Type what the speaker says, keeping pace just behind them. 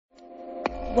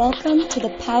Welcome to the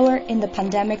Power in the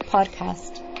Pandemic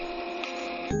podcast.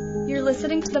 You're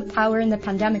listening to the Power in the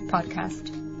Pandemic podcast.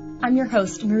 I'm your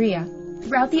host, Maria.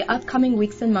 Throughout the upcoming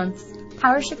weeks and months,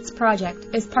 PowerShift's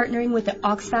project is partnering with the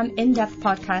Oxfam In-Depth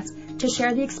podcast to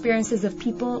share the experiences of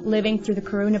people living through the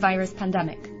coronavirus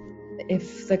pandemic.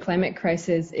 If the climate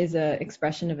crisis is an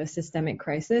expression of a systemic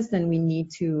crisis, then we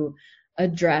need to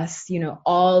address,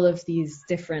 all of these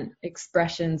different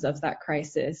expressions of that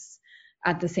crisis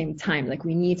at the same time. Like,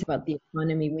 we need to talk about the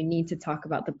economy, we need to talk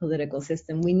about the political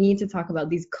system, we need to talk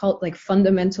about these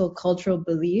fundamental cultural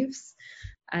beliefs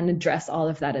and address all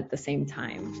of that at the same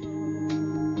time.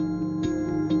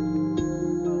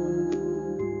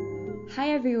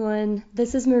 Hi everyone,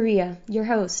 this is Maria, your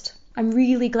host. I'm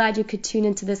really glad you could tune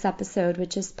into this episode,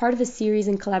 which is part of a series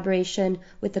in collaboration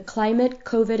with the Climate,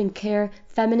 COVID and Care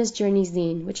Feminist Journeys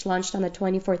zine, which launched on the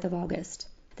 24th of August.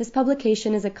 This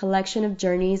publication is a collection of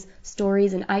journeys,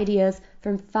 stories, and ideas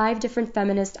from 5 different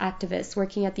feminist activists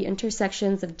working at the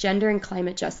intersections of gender and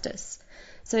climate justice.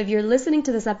 So if you're listening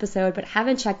to this episode but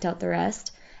haven't checked out the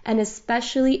rest, and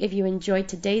especially if you enjoyed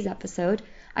today's episode,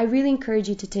 I really encourage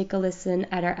you to take a listen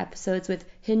at our episodes with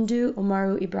Hindu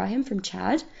Omaru Ibrahim from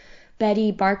Chad,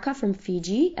 Betty Barka from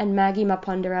Fiji, and Maggie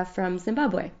Mapondera from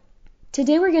Zimbabwe.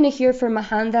 Today we're going to hear from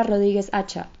Mahandra Rodriguez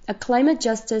Acha, a climate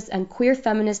justice and queer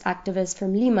feminist activist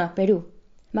from Lima, Peru.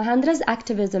 Mahandra's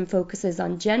activism focuses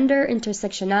on gender,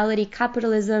 intersectionality,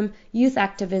 capitalism, youth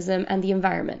activism, and the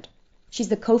environment. She's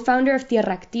the co-founder of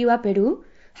Tierra Activa Peru,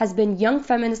 has been Young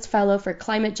Feminist Fellow for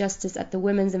Climate Justice at the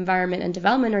Women's Environment and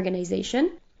Development Organization,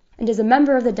 and is a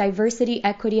member of the Diversity,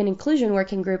 Equity, and Inclusion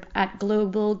Working Group at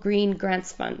Global Green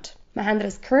Grants Fund. Mahandra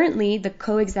is currently the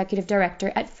co-executive director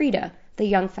at FRIDA, the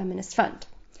Young Feminist Fund.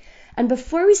 And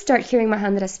before we start hearing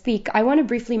Mahandra speak, I want to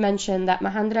briefly mention that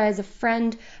Mahandra is a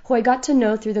friend who I got to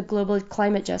know through the Global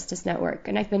Climate Justice Network,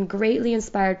 and I've been greatly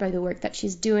inspired by the work that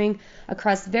she's doing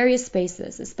across various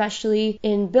spaces, especially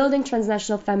in building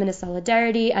transnational feminist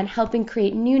solidarity and helping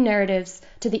create new narratives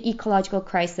to the ecological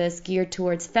crisis geared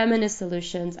towards feminist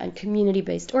solutions and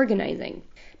community-based organizing.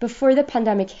 Before the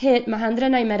pandemic hit, Mahandra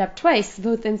and I met up twice,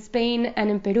 both in Spain and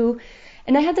in Peru,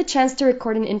 and I had the chance to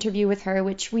record an interview with her,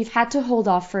 which we've had to hold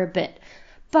off for a bit.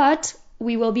 But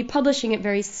we will be publishing it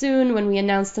very soon when we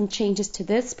announce some changes to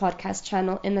this podcast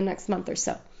channel in the next month or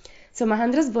so. So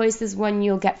Mahandra's voice is one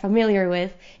you'll get familiar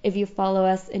with if you follow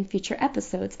us in future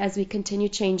episodes as we continue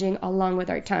changing along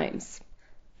with our times.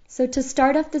 So to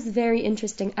start off this very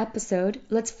interesting episode,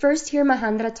 let's first hear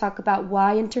Mahandra talk about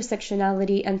why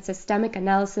intersectionality and systemic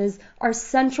analysis are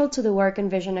central to the work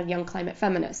and vision of young climate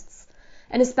feminists,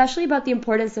 and especially about the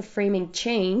importance of framing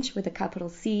change, with a capital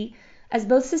C, as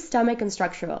both systemic and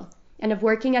structural, and of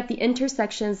working at the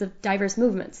intersections of diverse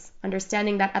movements,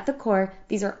 understanding that at the core,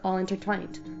 these are all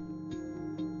intertwined.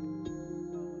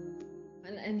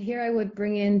 And here I would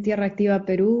bring in Tierra Activa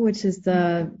Peru, which is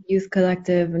the youth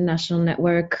collective and national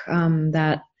network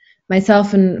that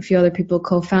myself and a few other people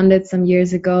co-founded some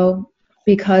years ago,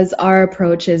 because our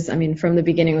approach is, from the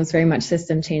beginning, was very much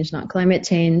system change, not climate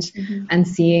change, and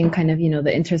seeing kind of,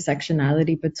 the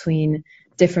intersectionality between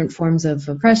different forms of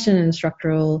oppression and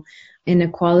structural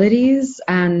inequalities,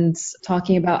 and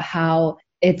talking about how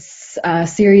it's a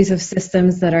series of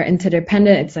systems that are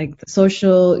interdependent. It's like the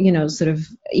social, sort of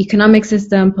economic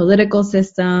system, political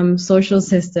system, social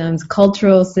systems,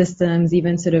 cultural systems,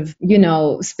 even sort of,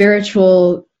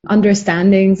 spiritual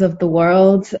understandings of the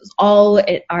world, all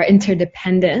are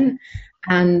interdependent,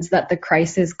 and that the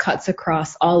crisis cuts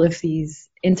across all of these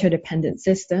interdependent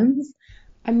systems.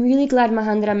 I'm really glad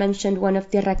Mahandra mentioned one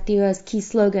of Tierra Activa's key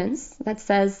slogans that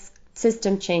says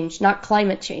system change, not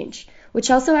climate change,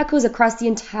 which also echoes across the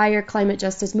entire climate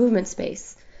justice movement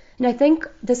space. And I think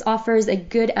this offers a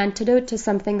good antidote to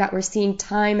something that we're seeing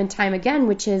time and time again,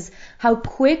 which is how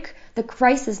quick the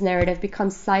crisis narrative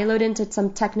becomes siloed into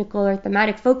some technical or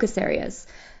thematic focus areas.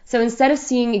 So instead of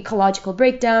seeing ecological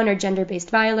breakdown or gender-based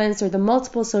violence or the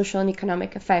multiple social and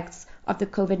economic effects of the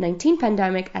COVID-19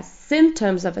 pandemic as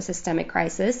symptoms of a systemic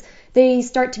crisis, they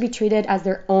start to be treated as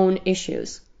their own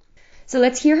issues. So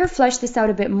let's hear her flesh this out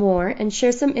a bit more and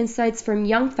share some insights from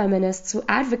young feminists who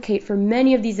advocate for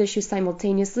many of these issues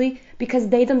simultaneously because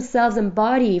they themselves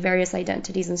embody various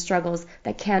identities and struggles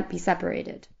that can't be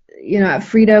separated. At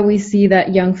FRIDA, we see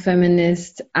that young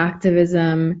feminist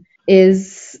activism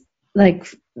is like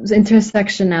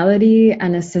intersectionality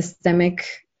and a systemic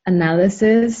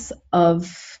analysis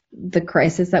of the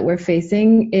crisis that we're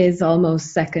facing is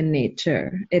almost second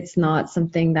nature. It's not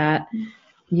something that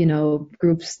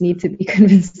groups need to be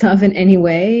convinced of in any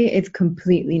way. It's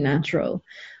completely natural.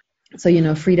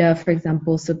 So, Frida, for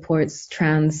example, supports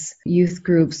trans youth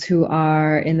groups who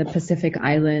are in the Pacific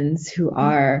Islands who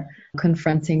are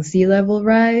confronting sea level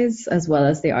rise, as well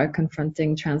as they are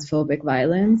confronting transphobic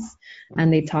violence.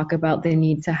 And they talk about the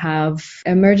need to have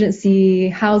emergency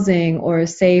housing or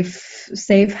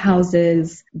safe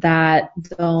houses that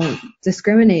don't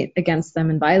discriminate against them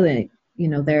and violate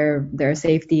their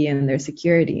safety and their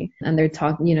security. And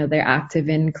they're active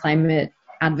in climate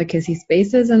advocacy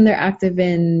spaces, and they're active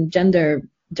in gender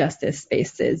justice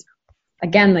spaces.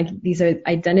 Again, like, these are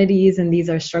identities and these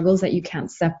are struggles that you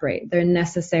can't separate. They're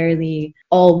necessarily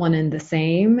all one and the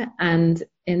same. And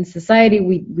in society,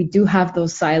 we do have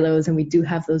those silos and we do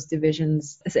have those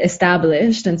divisions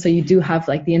established. And so you do have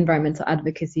like the environmental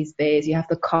advocacy space, you have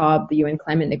the COP, the UN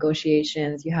climate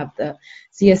negotiations, you have the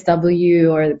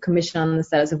CSW, or the Commission on the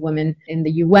Status of Women in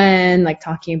the UN, like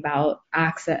talking about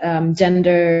access,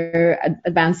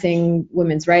 advancing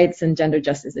women's rights and gender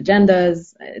justice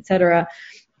agendas, etc.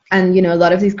 And, a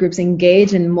lot of these groups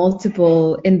engage in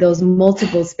those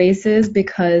multiple spaces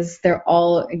because they're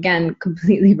all, again,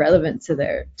 completely relevant to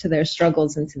their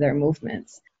struggles and to their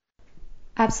movements.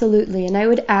 Absolutely. And I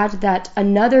would add that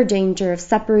another danger of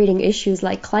separating issues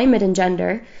like climate and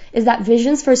gender is that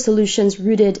visions for solutions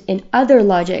rooted in other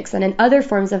logics and in other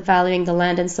forms of valuing the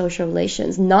land and social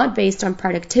relations, not based on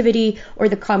productivity or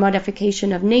the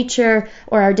commodification of nature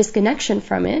or our disconnection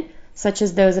from it, such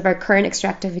as those of our current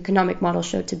extractive economic model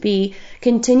show to be,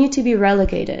 continue to be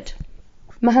relegated.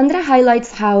 Mahendra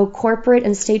highlights how corporate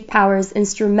and state powers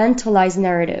instrumentalize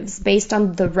narratives based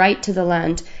on the right to the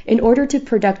land in order to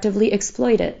productively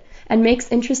exploit it, and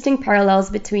makes interesting parallels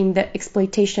between the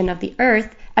exploitation of the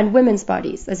earth and women's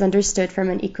bodies, as understood from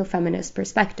an ecofeminist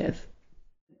perspective.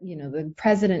 The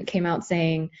president came out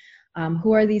saying,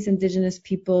 who are these indigenous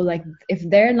people? Like, if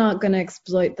they're not going to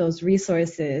exploit those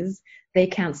resources, they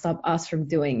can't stop us from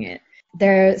doing it.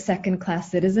 They're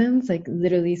second-class citizens, like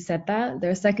literally said that.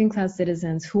 They're second-class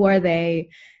citizens. Who are they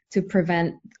to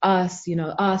prevent us,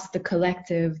 us, the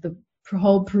collective, the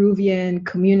whole Peruvian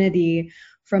community,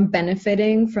 from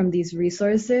benefiting from these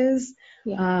resources?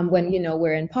 Yeah. When,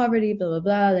 we're in poverty, blah, blah,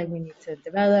 blah, like we need to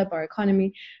develop our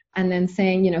economy. And then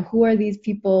saying, who are these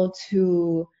people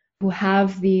who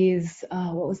have these,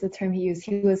 what was the term he used?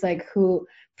 He was like, who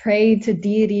pray to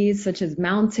deities such as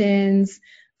mountains.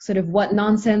 Sort of, what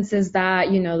nonsense is that?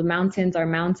 The mountains are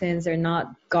mountains. They're not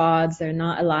gods. They're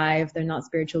not alive. They're not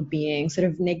spiritual beings. Sort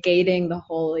of negating the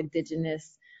whole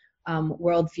indigenous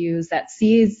worldviews that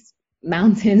sees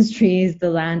mountains, trees, the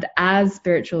land as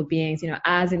spiritual beings,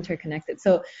 as interconnected.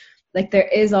 So, like, there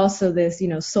is also this,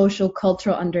 social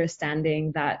cultural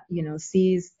understanding that,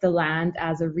 sees the land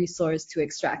as a resource to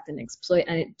extract and exploit,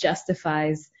 and it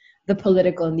justifies the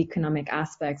political and economic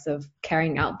aspects of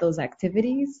carrying out those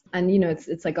activities. And,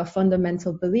 it's like a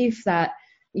fundamental belief that,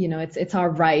 it's our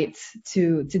right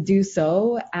to do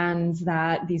so, and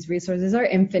that these resources are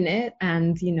infinite,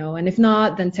 and, and if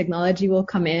not, then technology will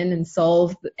come in and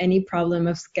solve any problem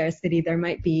of scarcity there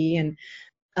might be. And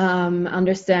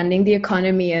understanding the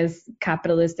economy as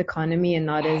capitalist economy and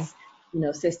not as,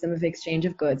 system of exchange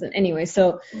of goods. And anyway,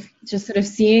 so just sort of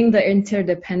seeing the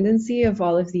interdependency of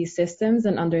all of these systems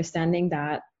and understanding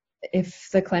that if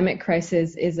the climate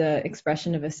crisis is an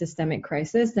expression of a systemic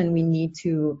crisis, then we need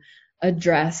to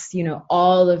address,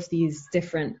 all of these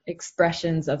different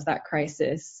expressions of that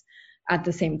crisis at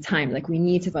the same time. Like, we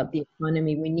need to talk about the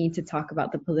economy, we need to talk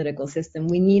about the political system,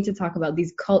 we need to talk about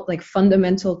these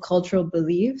fundamental cultural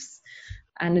beliefs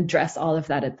and address all of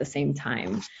that at the same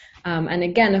time. And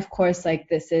again, of course, like,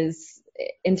 this is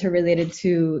interrelated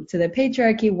to the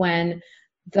patriarchy. When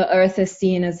the earth is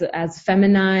seen as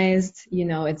feminized,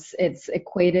 it's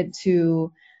equated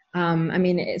to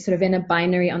it's sort of in a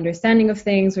binary understanding of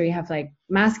things where you have like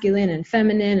masculine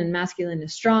and masculine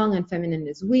is strong and feminine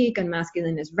is weak, and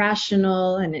masculine is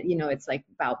rational, and it's like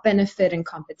about benefit and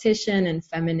competition, and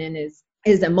feminine is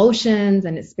emotions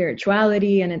and it's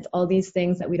spirituality, and it's all these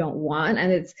things that we don't want.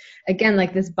 And it's, again,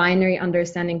 like, this binary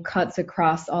understanding cuts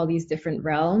across all these different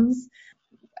realms.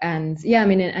 And yeah,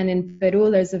 and in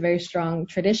Peru there's a very strong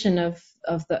tradition of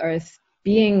the earth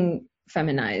being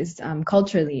feminized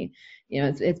culturally.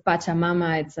 It's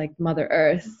Pachamama, it's like Mother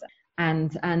Earth,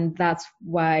 and that's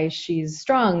why she's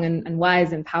strong and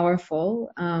wise and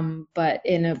powerful. But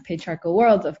in a patriarchal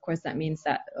world, of course, that means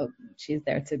that she's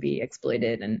there to be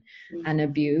exploited and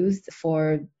abused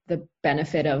for the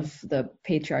benefit of the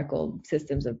patriarchal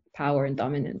systems of power and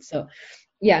dominance. So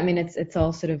yeah, it's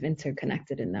all sort of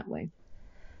interconnected in that way.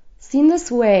 Seen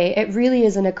this way, it really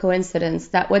isn't a coincidence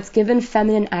that what's given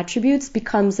feminine attributes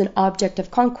becomes an object of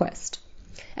conquest.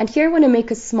 And here I want to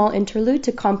make a small interlude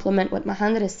to complement what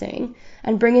Mahandra is saying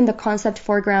and bring in the concept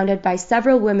foregrounded by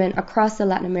several women across the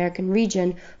Latin American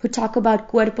region who talk about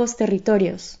cuerpos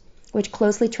territorios, which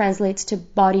closely translates to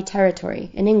body territory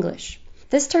in English.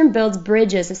 This term builds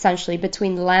bridges essentially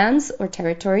between lands or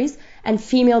territories and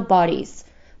female bodies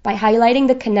by highlighting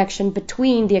the connection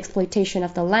between the exploitation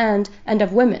of the land and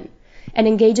of women, and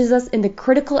engages us in the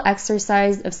critical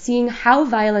exercise of seeing how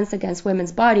violence against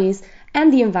women's bodies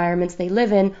and the environments they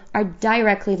live in are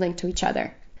directly linked to each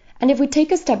other. And if we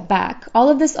take a step back, all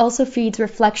of this also feeds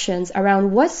reflections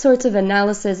around what sorts of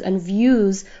analysis and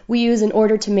views we use in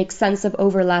order to make sense of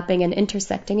overlapping and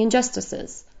intersecting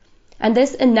injustices. And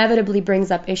this inevitably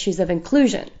brings up issues of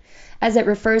inclusion, as it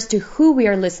refers to who we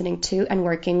are listening to and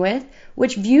working with,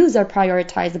 which views are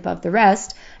prioritized above the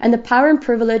rest, and the power and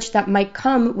privilege that might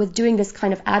come with doing this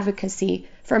kind of advocacy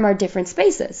from our different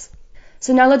spaces.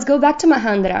 So now let's go back to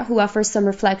Mahandra, who offers some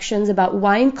reflections about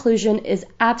why inclusion is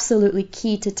absolutely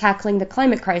key to tackling the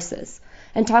climate crisis,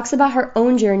 and talks about her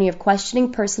own journey of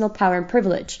questioning personal power and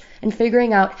privilege, and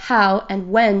figuring out how and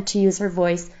when to use her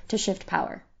voice to shift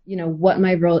power. What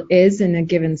my role is in a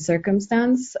given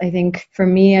circumstance. I think for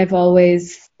me, I've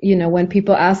always, when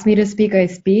people ask me to speak, I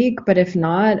speak. But if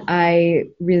not, I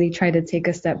really try to take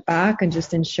a step back and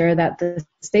just ensure that the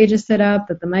stage is set up,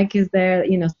 that the mic is there,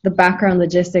 the background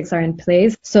logistics are in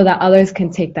place so that others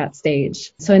can take that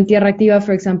stage. So in Tierra Activa,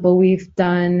 for example, we've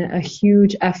done a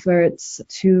huge effort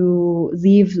to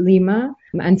leave Lima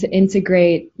and to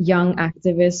integrate young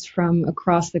activists from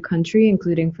across the country,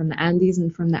 including from the Andes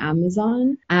and from the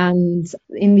Amazon. And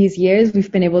in these years,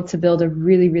 we've been able to build a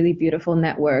really, really beautiful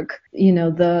network.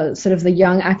 The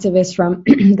young activists from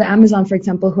the Amazon, for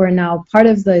example, who are now part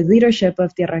of the leadership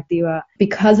of Tierra Activa,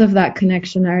 because of that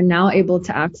connection, are now able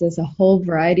to access a whole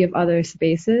variety of other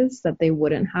spaces that they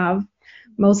wouldn't have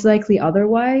most likely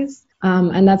otherwise.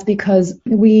 And that's because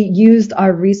we used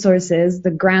our resources,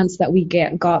 the grants that we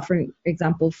got, for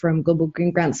example, from Global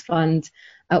Green Grants Fund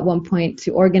at one point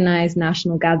to organize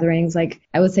national gatherings. Like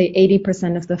I would say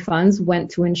 80% of the funds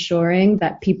went to ensuring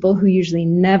that people who usually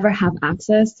never have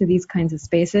access to these kinds of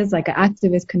spaces, like an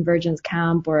activist convergence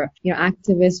camp or,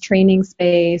 activist training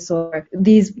space or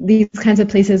these kinds of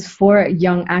places for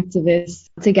young activists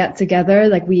to get together.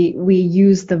 Like we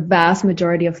used the vast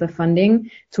majority of the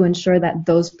funding to ensure that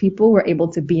those people were able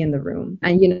to be in the room.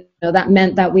 And, that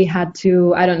meant that we had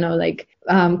to,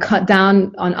 cut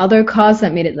down on other costs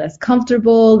that made it less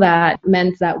comfortable. That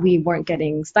meant that we weren't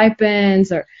getting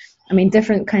stipends or,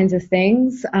 different kinds of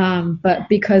things. But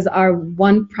because our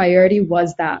one priority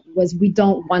was we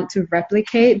don't want to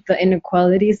replicate the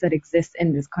inequalities that exist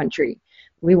in this country.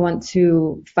 We want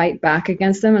to fight back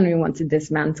against them and we want to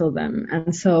dismantle them.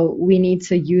 And so we need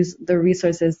to use the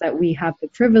resources that we have the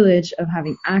privilege of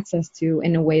having access to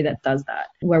in a way that does that,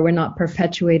 where we're not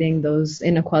perpetuating those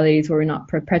inequalities, where we're not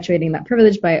perpetuating that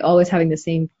privilege by always having the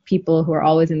same people who are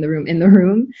always in the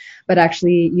room, but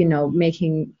actually,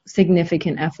 making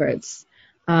significant efforts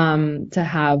to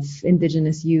have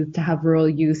indigenous youth, to have rural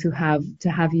youth, to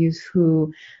have youth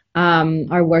who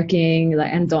are working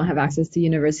and don't have access to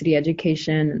university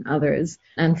education and others.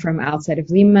 And from outside of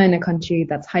Lima, in a country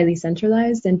that's highly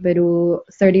centralized. In Peru,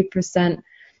 30%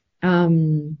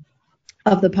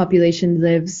 of the population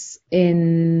lives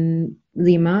in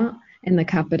Lima, in the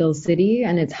capital city,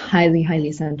 and it's highly,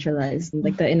 highly centralized.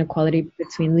 Like the inequality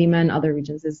between Lima and other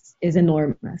regions is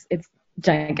enormous. It's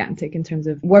gigantic in terms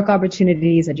of work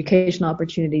opportunities, educational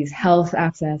opportunities, health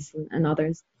access, and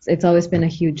others. It's always been a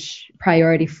huge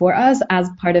priority for us as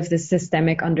part of this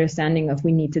systemic understanding of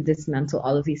we need to dismantle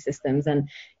all of these systems. And,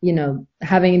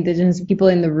 having indigenous people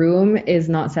in the room is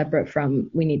not separate from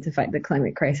we need to fight the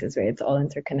climate crisis, right? It's all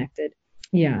interconnected.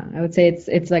 Yeah, I would say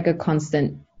it's like a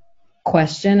constant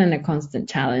question and a constant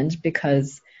challenge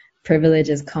because privilege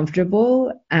is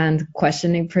comfortable and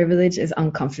questioning privilege is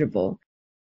uncomfortable.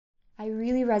 I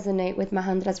really resonate with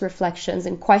Mahandra's reflections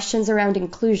and questions around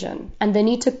inclusion and the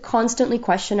need to constantly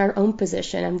question our own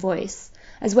position and voice,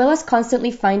 as well as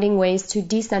constantly finding ways to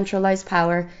decentralize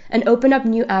power and open up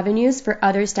new avenues for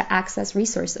others to access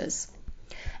resources.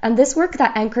 And this work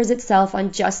that anchors itself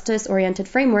on justice-oriented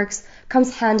frameworks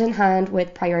comes hand in hand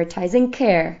with prioritizing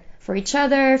care for each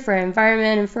other, for our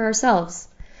environment, and for ourselves.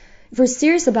 If we're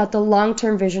serious about the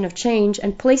long-term vision of change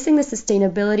and placing the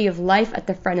sustainability of life at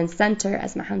the front and center,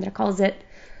 as Mahandra calls it,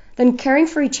 then caring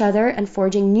for each other and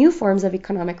forging new forms of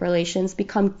economic relations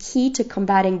become key to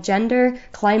combating gender,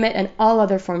 climate, and all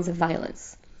other forms of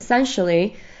violence.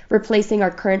 Essentially, replacing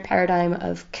our current paradigm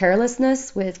of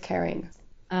carelessness with caring.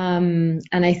 And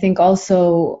I think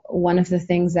also one of the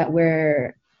things that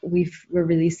we're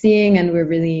really seeing and we're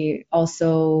really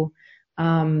also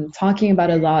talking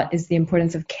about a lot is the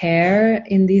importance of care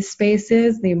in these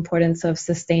spaces, the importance of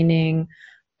sustaining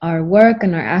our work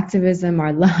and our activism,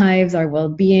 our lives, our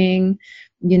well-being,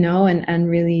 and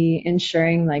really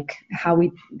ensuring like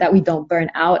that we don't burn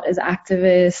out as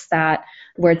activists, that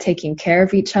we're taking care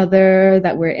of each other,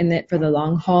 that we're in it for the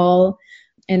long haul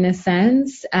in a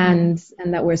sense, and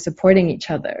that we're supporting each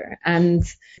other. And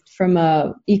from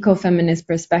a ecofeminist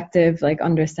perspective, like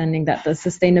understanding that the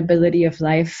sustainability of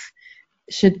life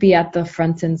should be at the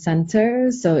front and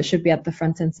center. So it should be at the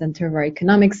front and center of our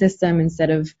economic system instead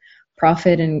of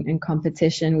profit and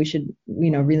competition. We should,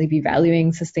 really be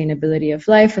valuing sustainability of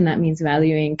life, and that means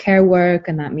valuing care work,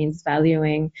 and that means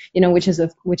valuing, which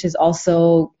is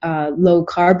also low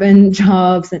carbon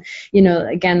jobs, and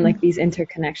again, like these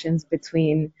interconnections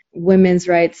between women's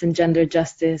rights and gender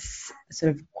justice,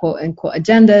 sort of quote unquote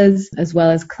agendas, as well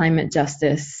as climate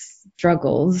justice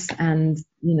struggles. And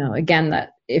again,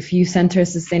 that if you center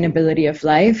sustainability of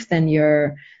life, then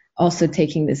you're also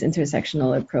taking this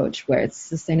intersectional approach where it's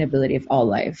sustainability of all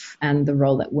life and the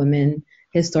role that women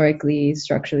historically,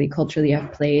 structurally, culturally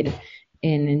have played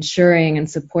in ensuring and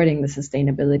supporting the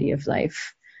sustainability of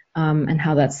life, and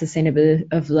how that's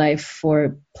sustainability of life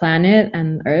for planet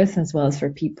and earth, as well as for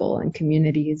people and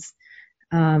communities,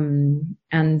 and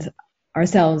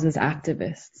ourselves as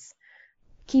activists.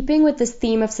 Keeping with this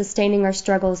theme of sustaining our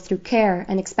struggles through care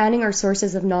and expanding our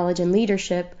sources of knowledge and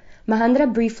leadership,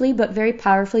 Mahendra briefly but very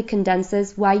powerfully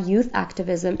condenses why youth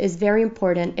activism is very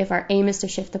important if our aim is to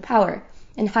shift the power,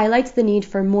 and highlights the need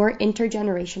for more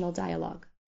intergenerational dialogue.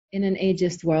 In an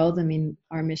ageist world,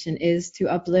 our mission is to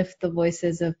uplift the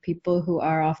voices of people who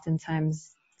are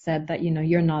oftentimes said that,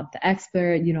 you're not the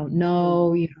expert, you don't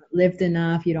know, you haven't lived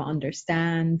enough, you don't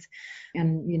understand,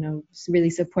 and, really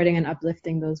supporting and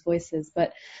uplifting those voices.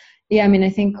 But yeah, I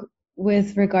think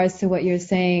with regards to what you're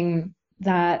saying,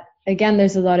 that again,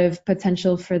 there's a lot of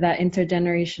potential for that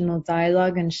intergenerational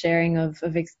dialogue and sharing of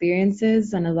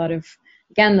experiences, and a lot of,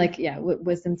 again,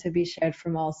 wisdom to be shared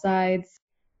from all sides.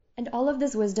 And all of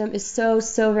this wisdom is so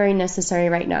very necessary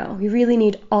right now. We really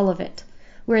need all of it.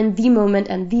 We're in the moment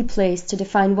and the place to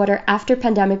define what our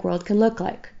after-pandemic world can look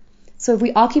like. So if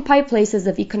we occupy places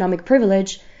of economic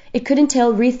privilege, it could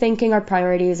entail rethinking our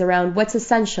priorities around what's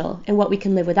essential and what we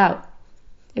can live without.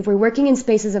 If we're working in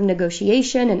spaces of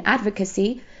negotiation and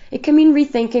advocacy, it can mean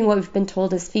rethinking what we've been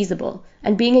told is feasible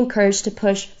and being encouraged to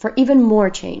push for even more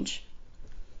change.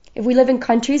 If we live in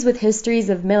countries with histories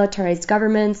of militarized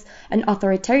governments and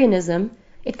authoritarianism,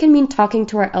 it can mean talking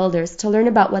to our elders to learn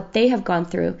about what they have gone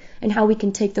through and how we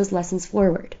can take those lessons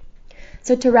forward.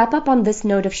 So to wrap up on this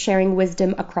note of sharing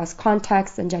wisdom across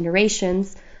contexts and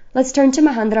generations, let's turn to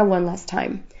Mahendra one last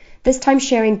time. This time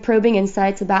sharing probing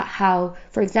insights about how,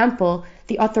 for example,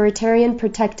 the authoritarian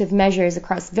protective measures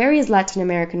across various Latin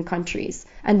American countries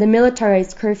and the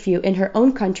militarized curfew in her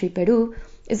own country, Peru,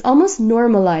 is almost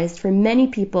normalized for many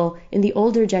people in the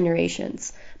older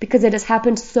generations because it has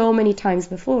happened so many times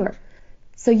before.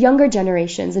 So younger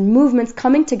generations and movements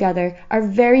coming together are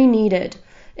very needed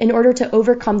in order to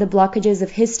overcome the blockages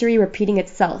of history repeating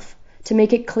itself, to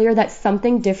make it clear that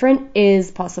something different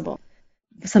is possible.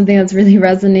 Something that's really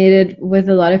resonated with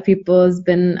a lot of people has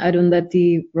been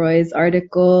Arundhati Roy's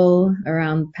article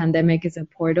around pandemic is a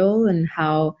portal, and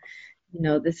how,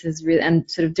 this is really, and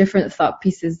sort of different thought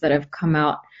pieces that have come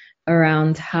out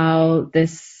around how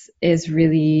this is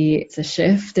really, it's a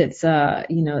shift. It's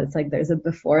it's like there's a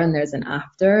before and there's an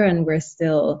after, and we're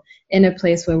still in a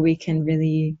place where we can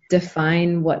really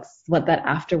define what that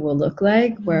after will look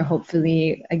like, where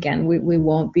hopefully, again, we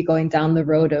won't be going down the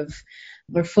road of,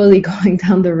 we're fully going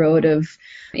down the road of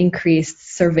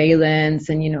increased surveillance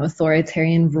and,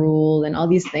 authoritarian rule and all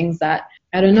these things that,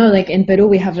 I don't know, like in Peru,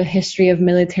 we have a history of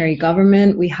military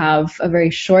government. We have a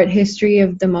very short history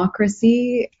of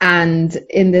democracy. And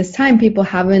in this time, people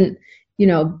haven't,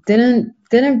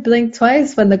 didn't blink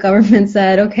twice when the government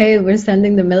said, okay, we're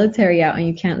sending the military out and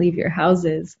you can't leave your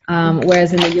houses.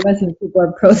 Whereas in the US, people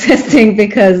are protesting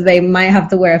because they might have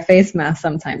to wear a face mask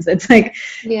sometimes. It's like,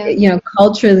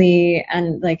 culturally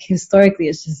and like historically,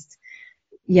 it's just,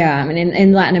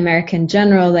 in Latin America in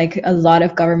general, like a lot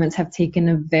of governments have taken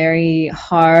a very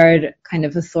hard kind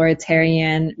of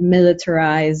authoritarian,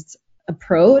 militarized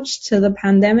approach to the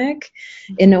pandemic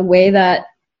in a way that,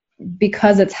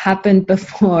 because it's happened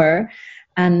before,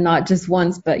 and not just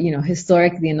once, but,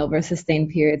 historically and over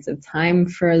sustained periods of time,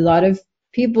 for a lot of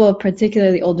people,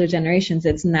 particularly older generations,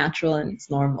 it's natural and it's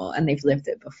normal and they've lived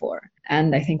it before.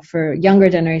 And I think for younger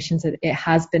generations, it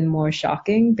has been more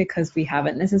shocking because we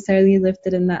haven't necessarily lived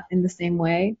it in the same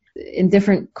way. In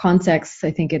different contexts,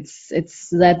 I think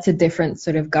it's led to different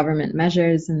sort of government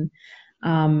measures. And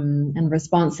and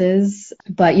responses.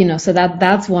 But, you know, so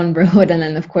that's one road. And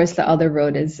then of course the other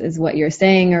road is what you're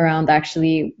saying around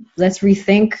actually, let's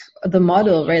rethink the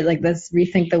model, right? Like let's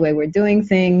rethink the way we're doing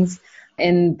things.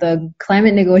 In the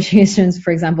climate negotiations, for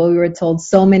example, we were told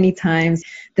so many times,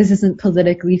 this isn't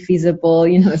politically feasible,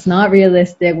 you know, it's not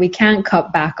realistic. We can't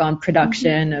cut back on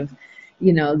production of,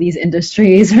 you know, these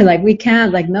industries, or like we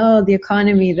can't, like, no, the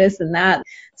economy, this and that.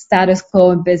 Status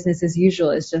quo and business as usual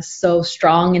is just so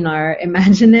strong in our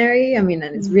imaginary. I mean,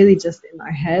 and it's really just in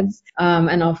our heads.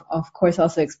 And of course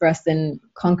also expressed in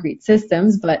concrete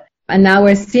systems. And now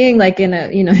we're seeing, like,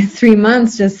 in 3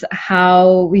 months, just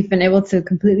how we've been able to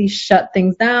completely shut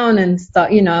things down and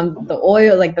start, you know, the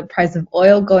oil, like the price of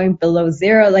oil going below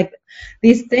zero, like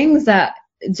these things that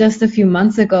just a few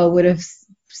months ago would have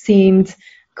seemed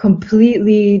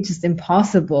completely just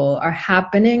impossible are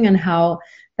happening, and how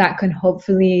that can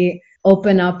hopefully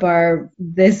open up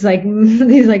these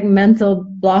mental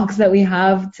blocks that we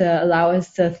have to allow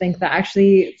us to think that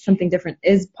actually something different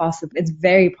is possible. It's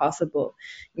very possible,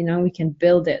 you know, we can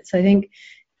build it. So I think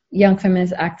young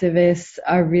feminist activists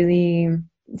are really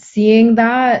seeing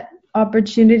that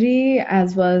opportunity,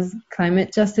 as well as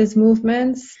climate justice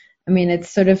movements. I mean,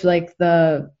 it's sort of like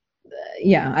I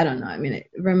don't know. I mean, it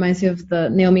reminds me of the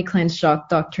Naomi Klein's shock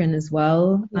doctrine as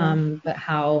well, but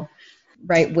how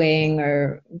right-wing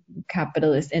or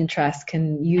capitalist interests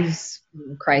can use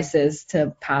crisis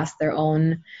to pass their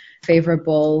own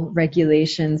favorable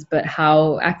regulations, but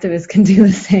how activists can do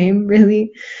the same,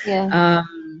 really,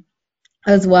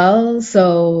 as well.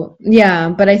 So, yeah,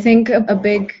 but I think a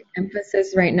big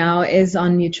emphasis right now is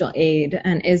on mutual aid,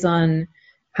 and is on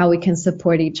how we can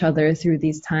support each other through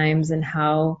these times, and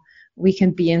how we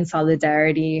can be in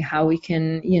solidarity, how we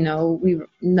can, you know,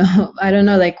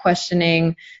 like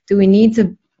questioning, do we need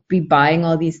to be buying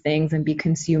all these things and be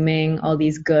consuming all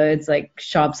these goods? Like,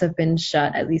 shops have been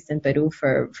shut, at least in Peru,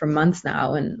 for months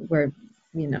now, and we're,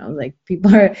 you know, like,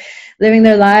 people are living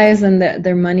their lives, and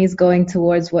their money's going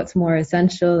towards what's more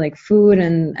essential, like food,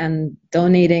 and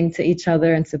donating to each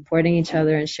other and supporting each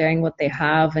other and sharing what they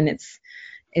have. And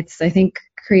it's I think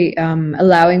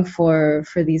allowing for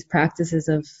these practices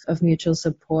of mutual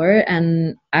support,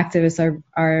 and activists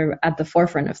are at the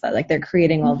forefront of that. Like, they're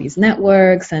creating all these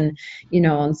networks, and, you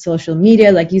know, on social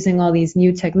media, like using all these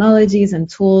new technologies and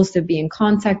tools to be in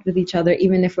contact with each other,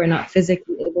 even if we're not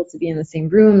physically able to be in the same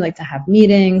room, like to have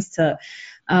meetings, to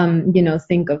you know,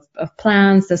 think of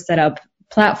plans, to set up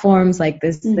platforms like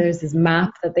this. There's this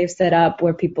map that they've set up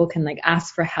where people can, like,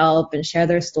 ask for help and share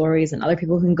their stories, and other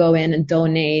people can go in and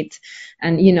donate.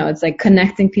 And, you know, it's like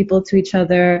connecting people to each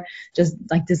other, just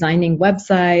like designing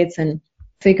websites and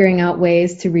figuring out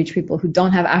ways to reach people who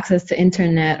don't have access to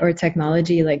internet or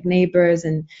technology, like neighbors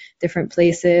in different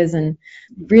places. And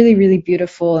really, really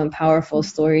beautiful and powerful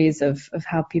stories of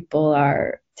how people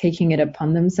are taking it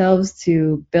upon themselves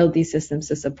to build these systems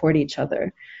to support each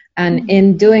other. And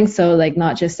in doing so, like,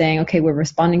 not just saying, okay, we're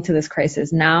responding to this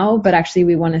crisis now, but actually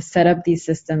we want to set up these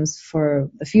systems for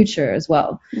the future as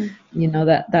well. You know,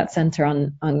 that center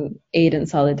on aid and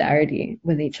solidarity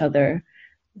with each other.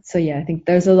 So, yeah, I think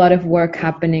there's a lot of work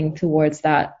happening towards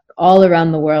that all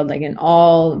around the world, like in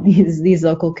all these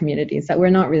local communities that we're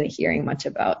not really hearing much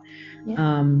about,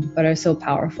 but are so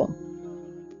powerful.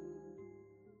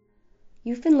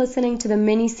 You've been listening to the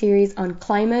mini-series on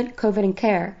climate, COVID, and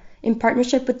care, in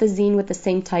partnership with the zine with the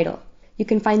same title. You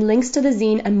can find links to the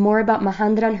zine and more about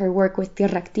Mahandra and her work with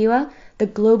Tierra Activa, the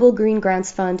Global Green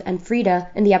Grants Fund, and Frida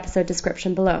in the episode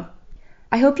description below.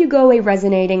 I hope you go away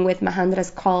resonating with Mahandra's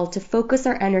call to focus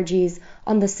our energies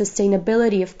on the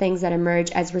sustainability of things that emerge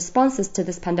as responses to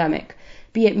this pandemic,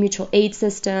 be it mutual aid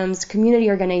systems, community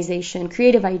organization,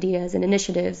 creative ideas and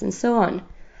initiatives, and so on.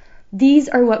 These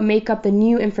are what make up the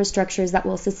new infrastructures that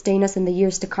will sustain us in the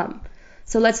years to come.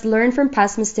 So let's learn from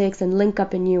past mistakes and link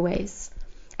up in new ways.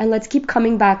 And let's keep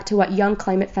coming back to what young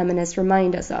climate feminists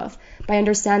remind us of by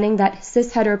understanding that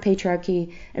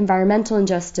cis-heteropatriarchy, environmental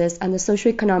injustice, and the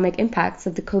socioeconomic impacts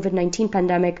of the COVID-19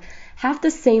 pandemic have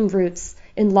the same roots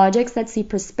in logics that see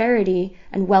prosperity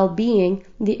and well-being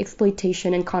in the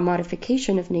exploitation and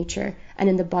commodification of nature and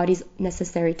in the bodies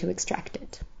necessary to extract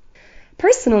it.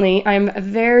 Personally, I'm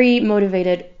very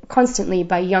motivated constantly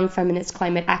by young feminist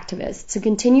climate activists to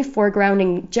continue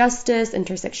foregrounding justice,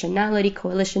 intersectionality,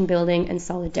 coalition building, and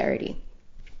solidarity.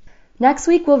 Next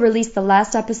week, we'll release the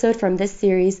last episode from this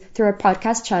series through our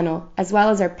podcast channel, as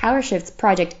well as our Power Shifts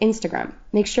Project Instagram.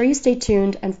 Make sure you stay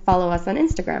tuned and follow us on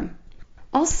Instagram.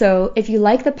 Also, if you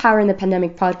like the Power in the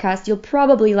Pandemic podcast, you'll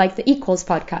probably like the Equals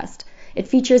podcast. It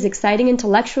features exciting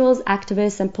intellectuals,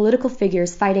 activists, and political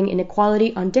figures fighting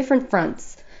inequality on different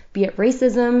fronts, be it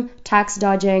racism, tax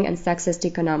dodging, and sexist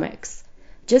economics.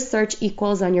 Just search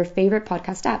Equals on your favorite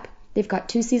podcast app. They've got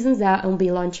 2 seasons out and will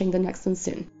be launching the next one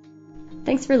soon.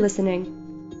 Thanks for listening.